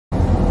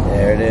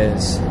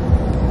is.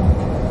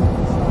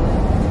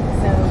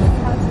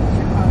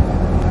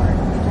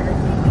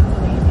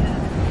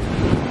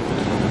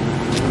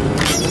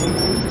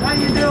 How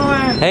you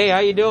doing? Hey, how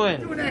you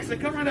doing? Doing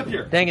excellent. Come right up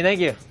here. Thank you, thank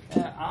you.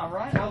 All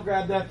right, I'll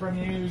grab that from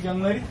you,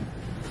 young lady.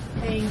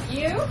 Thank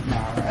you. All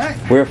right.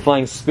 We're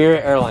flying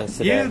Spirit Airlines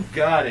today. You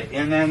got it.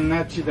 And then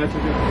that's your good.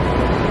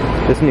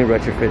 This new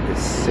retrofit is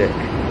sick.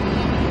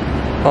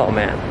 Oh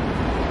man,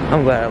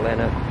 I'm glad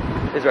Atlanta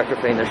is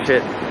retrofitting their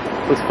shit.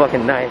 Looks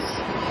fucking nice.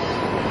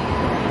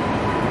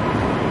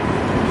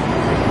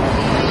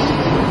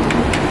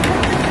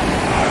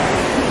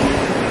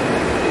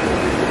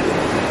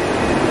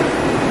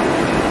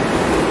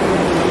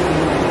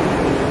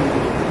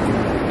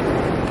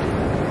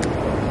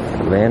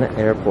 Atlanta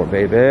Airport,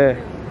 baby.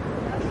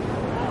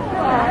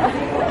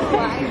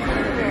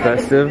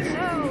 Festive.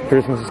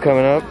 Christmas is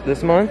coming up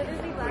this month.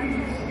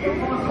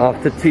 Off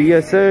to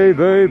TSA,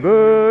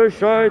 baby,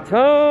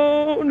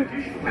 Chi-Town.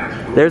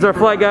 There's our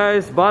flight,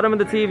 guys. Bottom of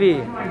the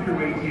TV.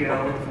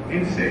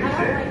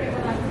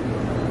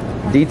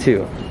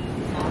 D2.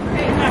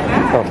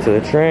 Off to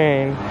the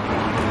train.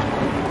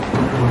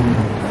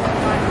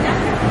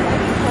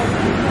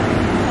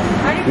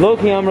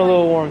 Low-key, I'm a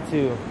little warm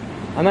too.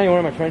 I'm not even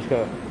wearing my trench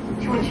coat.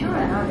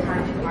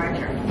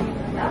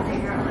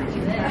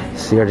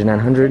 CRJ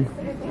 900.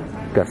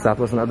 Got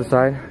stoplights on the other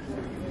side.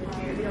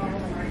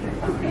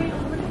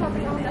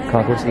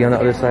 Concourse E on the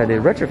other side.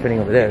 They're retrofitting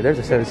over there. There's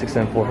a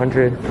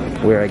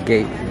 767-400. We're at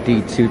gate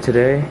D2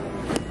 today.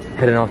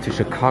 Heading off to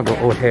Chicago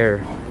O'Hare.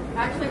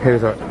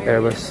 Here's our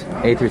Airbus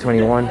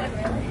A321.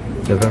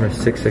 November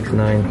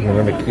 669.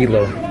 November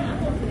Kilo.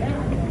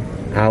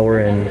 Hour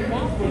and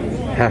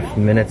half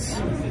minutes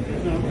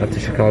up to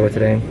Chicago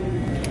today.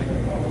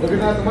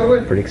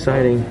 Pretty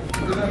exciting.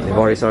 They've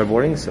already started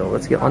boarding, so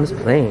let's get on this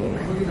plane.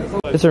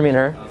 It's for me and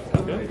her.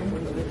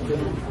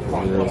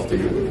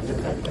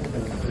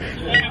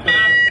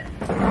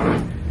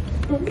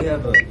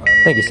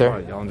 Thank you, sir.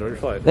 Y'all enjoy your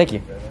flight. Thank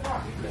you.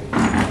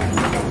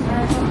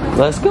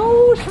 Let's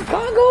go,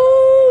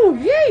 Chicago!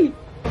 Yay!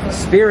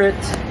 Spirit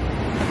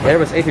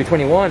Airbus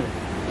A321.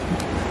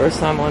 First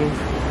time on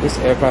this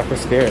aircraft for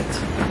Spirit.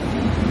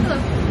 Hello.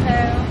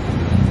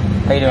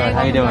 How you doing?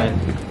 How you doing?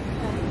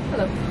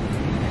 Hello.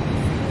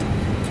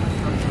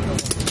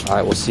 All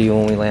right, we'll see you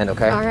when we land,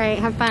 okay? All right,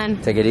 have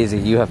fun. Take it easy.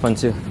 You have fun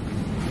too.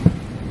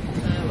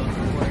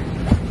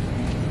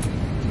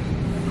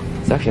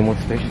 It's actually more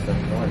spacious than I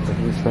thought. It's like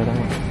really spread out.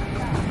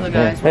 Hello,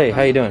 guys. Hey,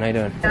 how you doing? How you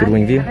doing? Good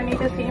wing view. Underneath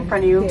the seat in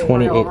front of you.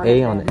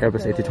 28A on the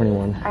Airbus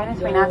A321.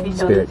 Items may not be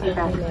stored in the seat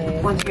back.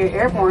 Once you're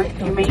airborne,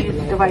 you may use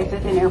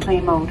devices in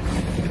airplane mode.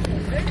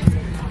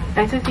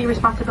 SSD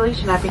responsibility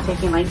should not be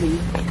taken lightly.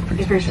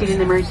 If you're seated in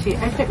the emergency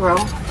exit row,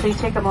 please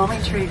take a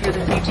moment to review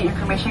the safety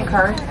information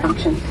card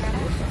functions.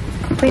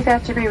 Please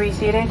ask to be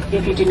reseated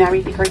if you do not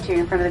read the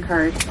criteria in front of the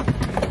card.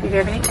 If you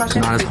have any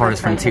questions, Not as please hard as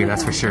press Frontier, right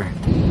that's for sure.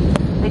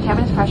 The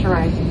cabin is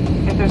pressurized.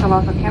 If there's a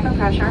loss of cabin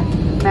pressure,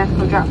 masks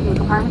will drop from the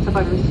compartments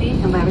above your seat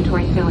and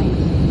lavatory ceilings.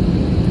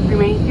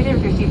 Remain seated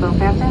with your seatbelt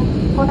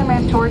fastened. Pull the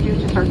mask towards you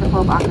to start the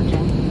flow of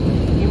oxygen.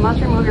 You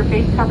must remove your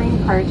face covering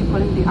prior to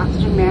putting the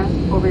oxygen mask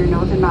over your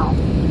nose and mouth.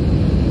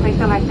 Place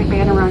the elastic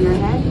band around your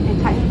head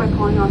and tighten it by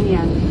pulling on the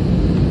ends.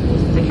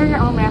 Secure your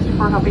own mask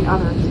before helping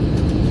others.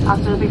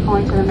 Oxygen will be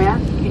flowing to the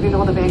mask, even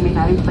though the bag may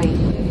not inflate.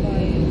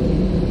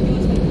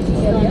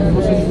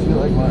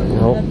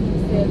 No.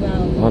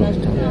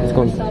 It's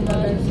going.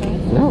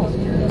 No.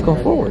 It's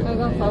going forward. We're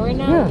going forward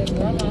now? Yeah.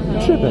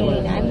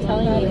 Tripping. I'm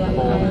telling you,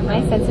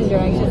 my sense of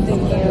direction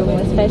is terrible,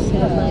 especially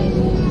the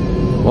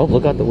plane. Well,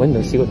 look out the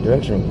window, see what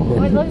direction I'm Oh, it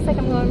going. looks like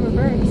I'm going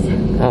reverse. I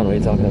don't know what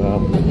you're talking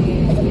about.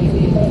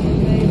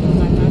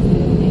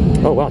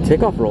 Oh wow,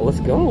 takeoff roll, let's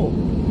go.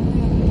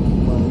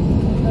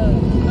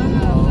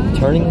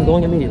 Turning and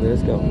going immediately,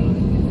 let's go.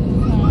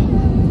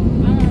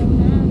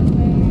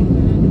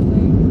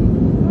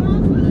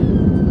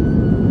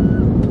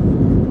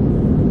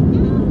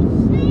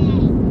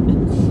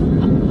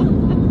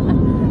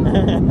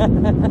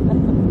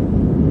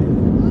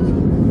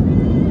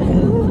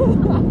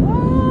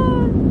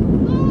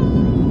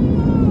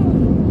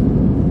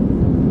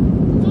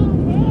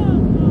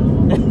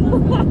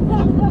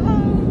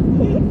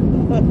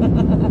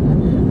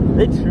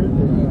 They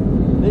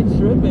tripping. They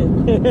tripping.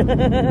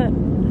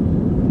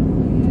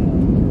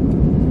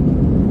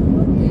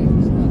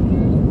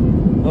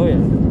 Oh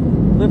yeah.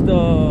 Lift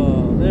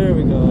off. There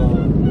we go.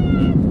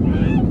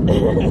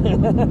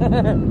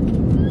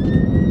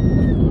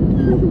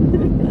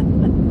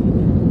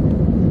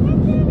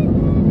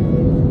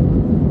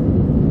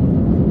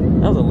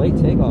 That was a late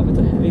takeoff. It's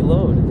a heavy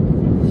load.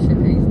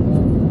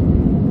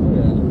 Oh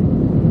yeah.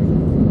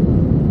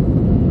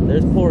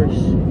 There's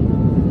Porsche.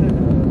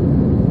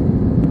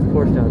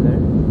 Porsche down there.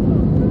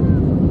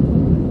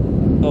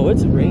 Oh,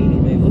 it's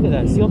raining, man. Look at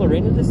that. See all the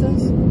rain in the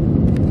distance?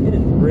 It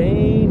is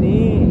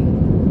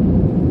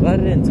raining. Glad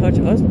it didn't touch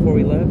us before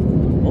we left.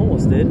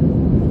 Almost did.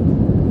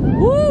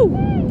 Woo!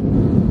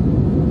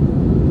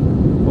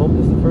 Well,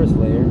 this is the first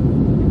layer.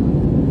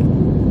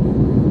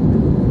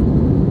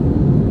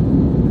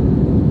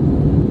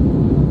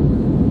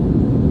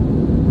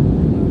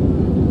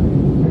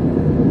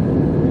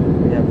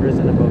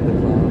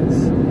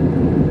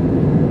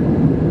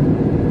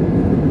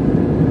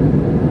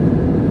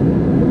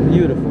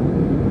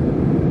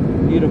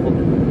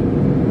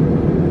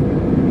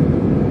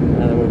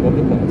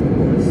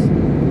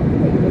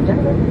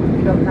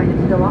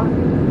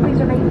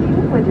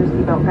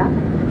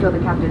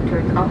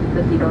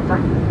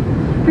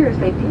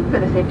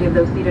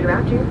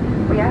 you,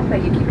 we ask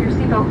that you keep your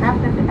seatbelt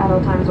fastened at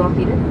all times while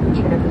seated,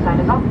 even if the sign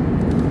is off.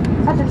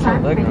 At this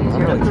time, please use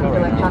your approved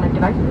electronic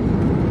devices.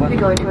 If you're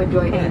going to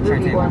enjoy a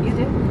movie or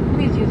music,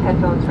 please use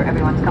headphones for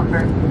everyone's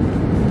comfort.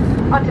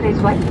 On today's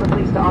flight, we're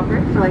pleased to offer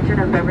a selection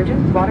of beverages,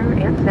 water,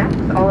 and snacks,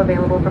 all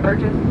available for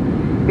purchase.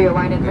 Beer,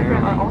 wine, and liquor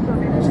are also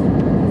available.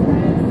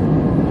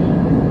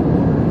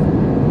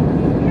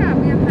 Yeah,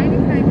 we have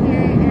Heineken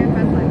IPA and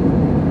Bud Light.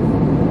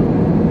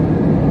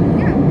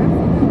 Yeah,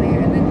 absolutely.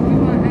 And then do you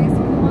want ice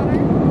with water?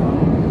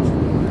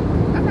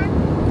 Okay.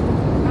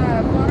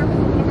 Water with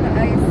a little bit of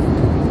ice.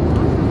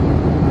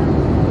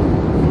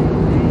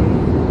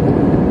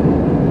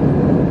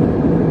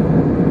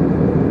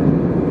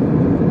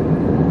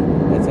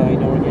 That's how you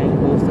know we're getting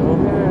close to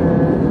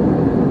O'Hare.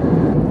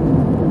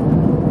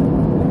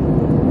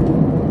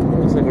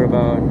 Looks like we're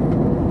about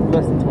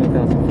less than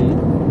 20,000 feet.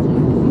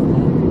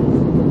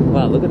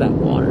 Wow, look at that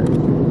water.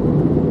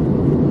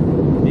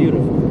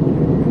 Beautiful.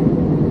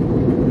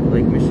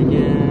 Lake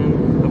Michigan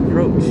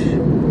approach.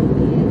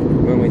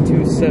 Runway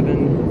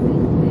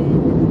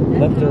 27.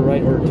 Left or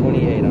right or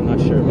 28, I'm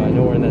not sure, but I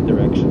know we're in that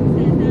direction.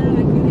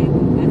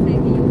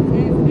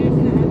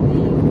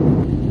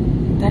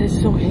 That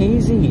is so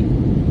hazy.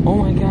 Oh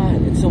my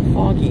god, it's so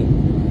foggy.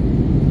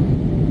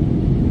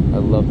 I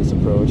love this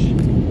approach.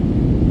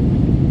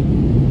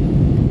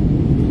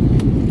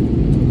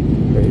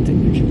 Ready to take a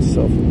picture of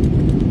myself.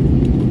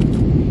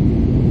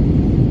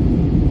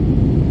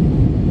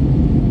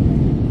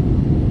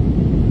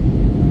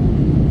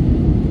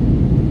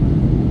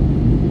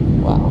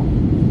 Wow.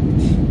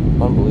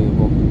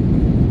 Unbelievable.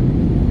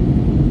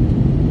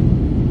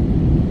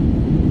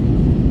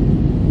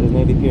 There's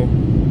Navy Pier.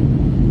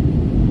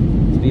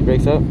 Speed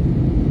brakes up.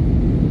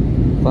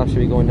 Flash should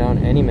be going down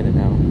any minute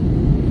now.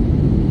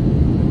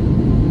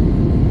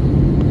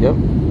 Yep,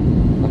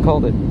 I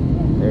called it.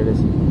 There it is.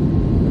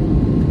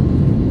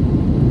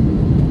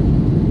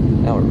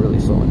 Now we're really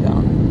slowing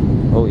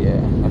down. Oh yeah,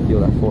 I feel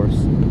that force.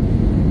 So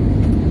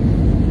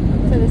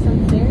there's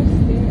some stairs,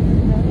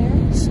 Spirit out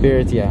there.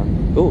 Spirits, yeah.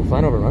 Oh,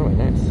 flying over runway,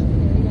 nice.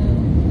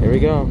 Here we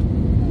go.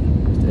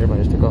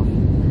 Everybody just took off.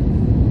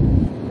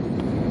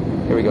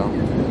 Here we go.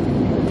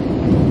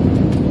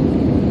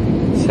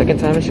 Second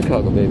time in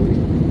Chicago, baby.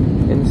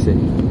 In the city.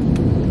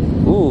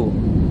 Ooh.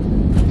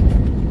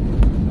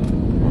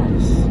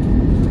 Nice.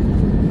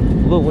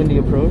 A little windy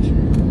approach.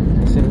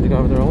 As soon as they got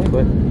over their own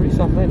way, but pretty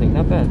soft landing,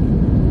 not bad.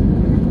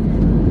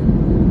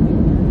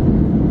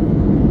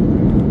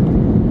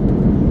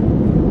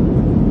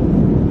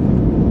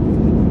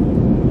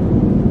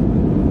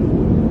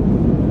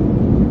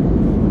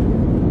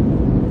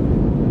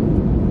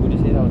 Would you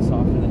say that was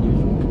softer than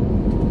usual?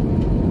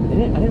 I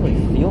didn't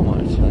really feel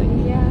much. Like,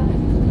 Yeah,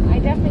 I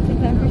definitely think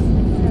that first time I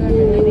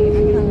remember landing in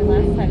Chicago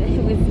last time,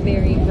 it was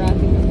very rocky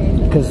compared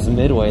to because it's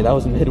midway. That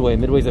was midway.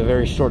 Midway's a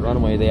very short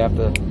runway. They have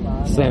to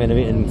slam it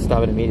and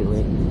stop it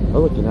immediately. Oh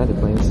look, United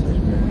planes.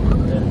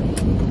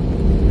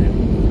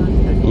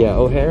 Yeah,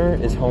 O'Hare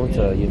is home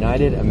to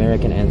United,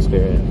 American, and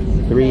Spirit.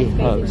 Three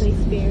hubs.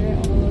 basically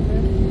Spirit all over.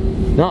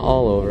 Not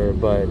all over,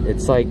 but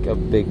it's like a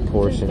big Is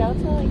portion. Delta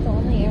like the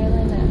only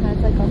airline that has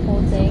like a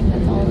whole thing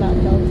that's all about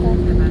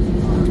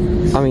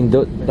Delta? I mean,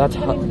 that's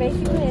I mean,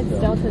 basically it's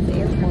Delta's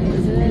airport,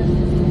 isn't it?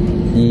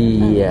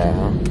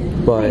 yeah,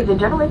 but Ladies and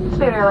gentlemen,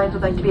 Spirit Airlines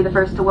would like to be the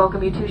first to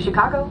welcome you to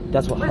Chicago.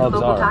 that's what Where hubs the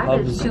local are.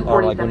 time is Hubs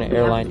are like when 2:47 an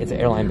airline. It's an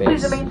airline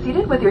Please base. remain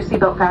seated with your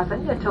seatbelt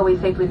fastened until we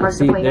safely park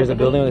See, the plane. there's a at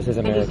the building gate, that says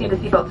and you see the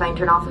American. seatbelt sign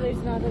turn off. So there's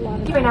not a lot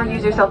of You may now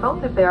use your cell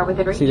phone if they are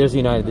within reach. See, there's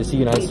United. You see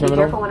United's Please be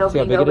careful when terminal. See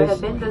how opening big your it is.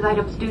 overhead bins, as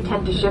items do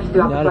tend to shift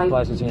throughout the United flight.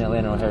 flies between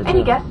Atlanta and O'Hare Any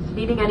too. guests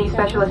needing any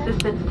special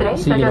assistance today,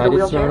 See such as a United's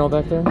wheelchair, terminal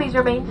back there? please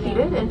remain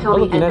seated until Oh, the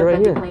look, end United of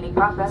right the here. deplaning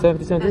process.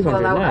 757-300, This will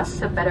allow nice. us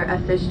to better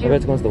assist I you. bet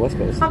it's going to the West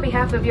Coast. On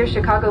behalf of your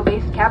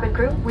Chicago-based cabin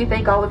crew, we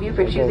thank all of you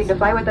for choosing to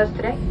fly with us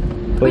today.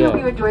 But We yeah. hope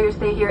you enjoy your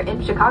stay here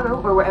in Chicago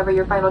or wherever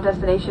your final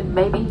destination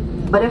may be.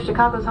 But if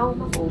Chicago's home,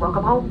 well,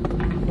 welcome home.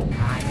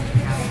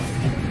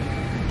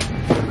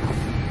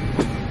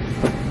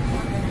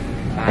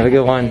 Have a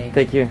good one.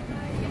 Thank you.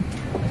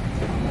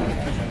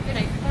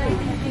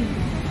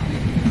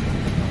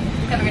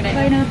 Have a good night.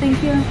 Bye now,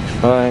 thank you.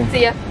 Bye.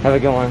 See ya. Have a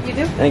good one. You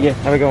too. Thank you.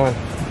 Have a good one.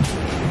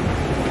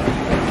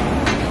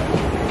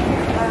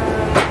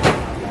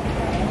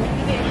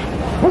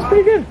 That's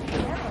pretty good.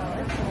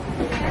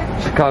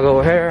 Chicago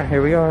O'Hare,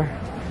 here we are.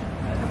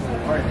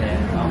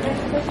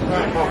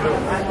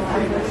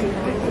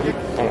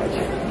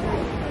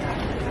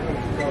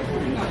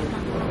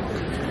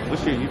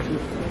 What's your YouTube?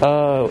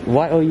 Young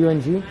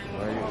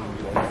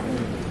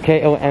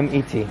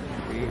Komet.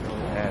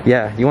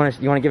 Yeah, you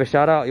wanna give a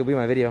shout out? You'll be in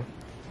my video.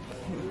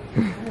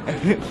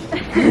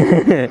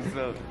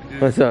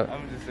 What's up?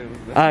 I'm just saying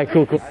what's up. Alright,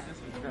 cool.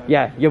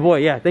 Yeah, your boy,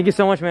 yeah. Thank you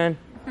so much, man.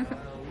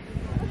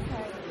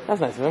 That's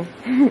nice of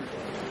him.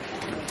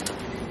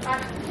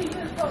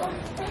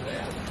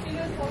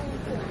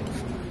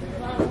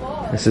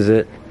 This is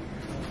it.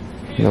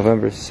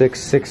 November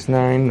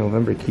 669,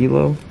 November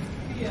Kilo.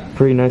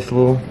 Pretty nice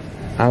little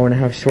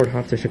hour-and-a-half short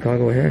hop to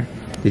Chicago O'Hare.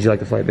 Did you like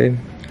the flight, babe?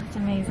 It's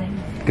amazing.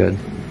 Good.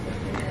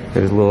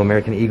 There's a little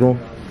American Eagle.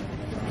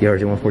 The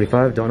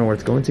RJ-145, don't know where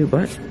it's going to,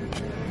 but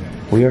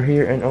we are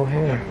here in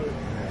O'Hare.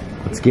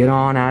 Let's get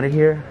on out of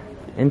here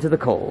into the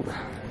cold.